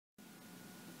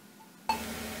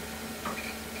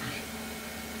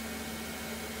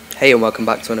Hey and welcome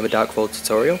back to another Darkfall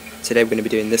tutorial. Today we're going to be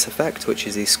doing this effect, which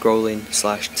is the scrolling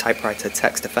 / typewriter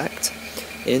text effect.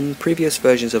 In previous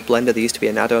versions of Blender there used to be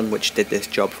an add-on which did this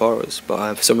job for us,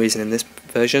 but for some reason in this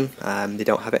version they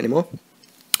don't have it anymore.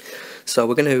 So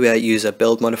we're going to use a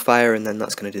build modifier, and then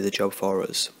that's going to do the job for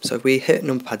us. So if we hit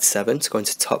numpad 7 to go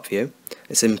into top view,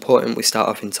 it's important we start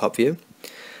off in top view.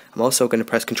 I'm also going to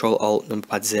press Ctrl Alt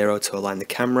numpad 0 to align the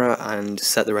camera and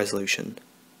set the resolution.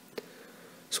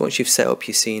 So once you've set up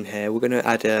your scene here, we're going to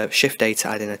add a Shift A to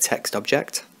add in a text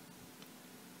object.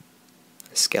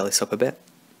 Scale this up a bit.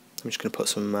 I'm just going to put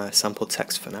some sample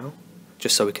text for now,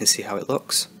 just so we can see how it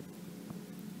looks.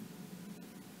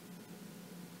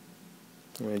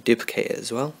 I'm going to duplicate it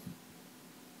as well.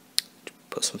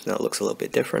 Put something that looks a little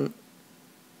bit different.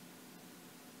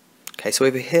 Okay, so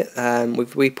if we hit,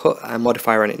 we put a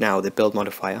modifier on it now, the build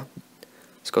modifier.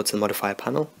 Let's go to the modifier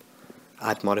panel,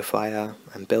 add modifier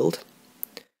and build.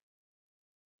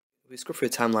 If we scroll through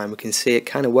the timeline, we can see it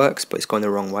kind of works, but it's going the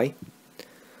wrong way.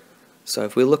 So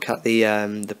if we look at the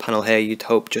panel here, you'd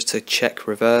hope just to check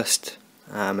reversed,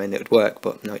 and it would work,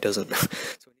 but no, it doesn't. So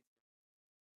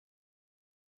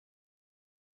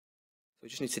we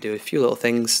just need to do a few little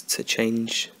things to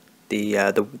change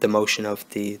the motion of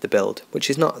the build, which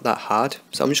is not that hard.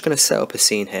 So I'm just going to set up a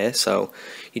scene here. So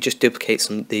you just duplicate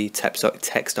the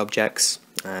text objects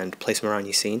and place them around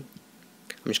your scene.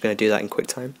 I'm just going to do that in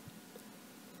QuickTime.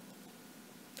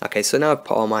 Okay, so now I've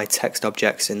put all my text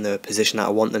objects in the position that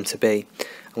I want them to be.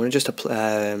 I'm going to just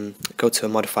go to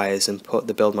modifiers and put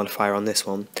the build modifier on this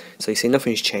one. So you see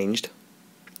nothing's changed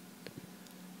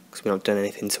because we've not done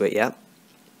anything to it yet.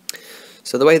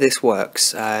 So the way this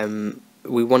works,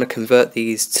 we want to convert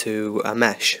these to a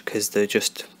mesh because they're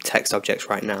just text objects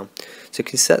right now. So you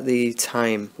can set the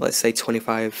time, let's say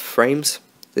 25 frames.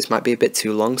 This might be a bit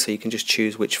too long, so you can just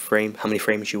choose which frame, how many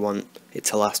frames you want it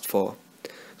to last for.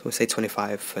 So we'll say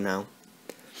 25 for now.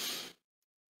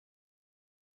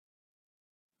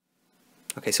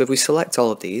 Okay, so if we select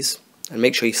all of these, and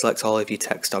make sure you select all of your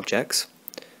text objects,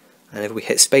 and if we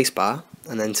hit spacebar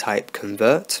and then type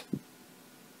convert,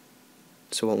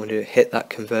 so what we want to do, hit that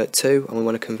convert to, and we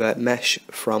want to convert mesh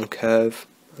from curve,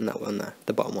 and that one there,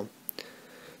 the bottom one.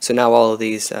 So now all of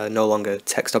these are no longer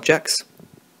text objects,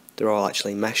 they're all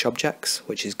actually mesh objects,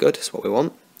 which is good, it's what we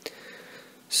want.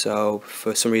 So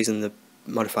for some reason the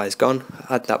modifier is gone,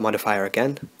 add that modifier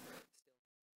again.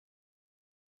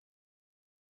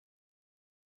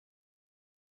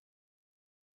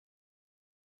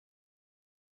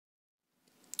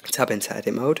 Tab into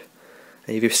edit mode,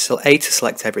 and you use A to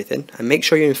select everything, and make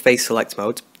sure you're in face select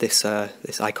mode, this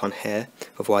icon here,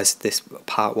 otherwise this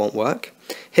part won't work.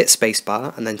 Hit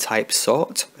spacebar and then type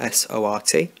sort,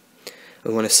 S-O-R-T.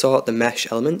 We want to sort the mesh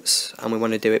elements, and we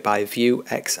want to do it by view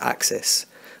x-axis.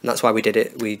 And that's why we did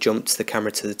it, we jumped the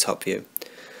camera to the top view.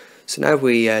 So now if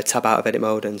we tab out of edit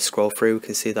mode and scroll through, we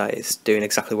can see that it's doing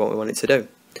exactly what we want it to do.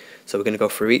 So we're going to go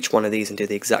through each one of these and do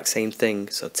the exact same thing.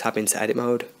 So tab into edit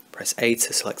mode, press A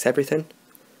to select everything.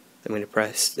 Then we're going to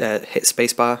press hit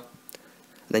spacebar,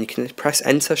 and then you can press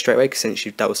enter straight away, because since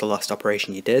that was the last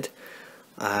operation you did.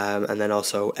 And then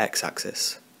also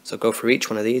x-axis. So go through each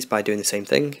one of these by doing the same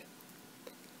thing.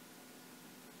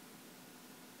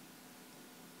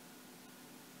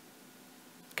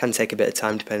 Can take a bit of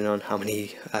time depending on how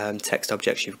many text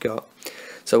objects you've got.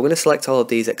 So we're going to select all of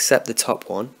these except the top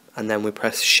one, and then we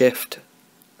press shift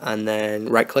and then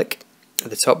right click at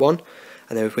the top one,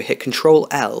 and then if we hit Ctrl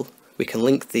L we can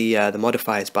link the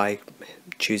modifiers by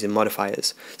choosing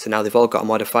modifiers. So now they've all got a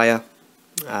modifier,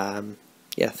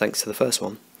 yeah, thanks to the first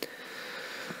one.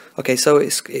 Okay, so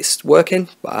it's working,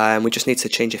 we just need to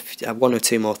change one or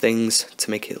two more things to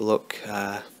make it look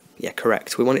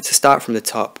correct. We want it to start from the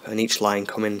top and each line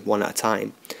come in one at a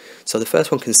time. So the first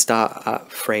one can start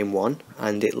at frame 1,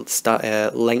 and it'll start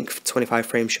length 25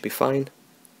 frames should be fine.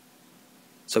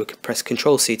 So we can press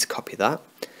Ctrl C to copy that.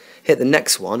 Hit the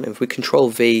next one, and if we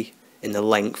Ctrl V in the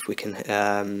length, we can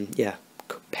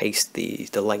paste the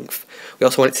length. We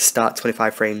also want it to start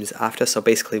 25 frames after, so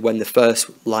basically when the first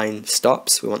line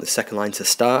stops, we want the second line to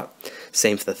start.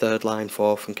 Same for the third line,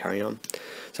 fourth, and carry on.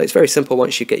 So it's very simple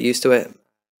once you get used to it.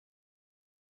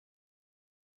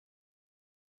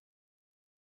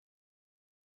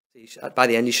 By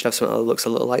the end you should have something that looks a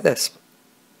little like this.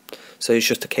 So it's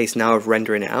just a case now of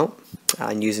rendering it out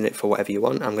and using it for whatever you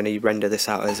want. I'm going to render this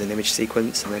out as an image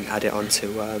sequence and then add it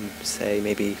onto say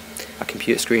maybe a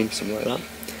computer screen, something like that.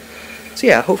 So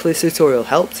yeah, hopefully this tutorial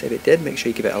helped. If it did, make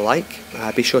sure you give it a like.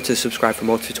 Be sure to subscribe for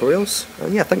more tutorials,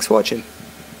 and yeah, thanks for watching.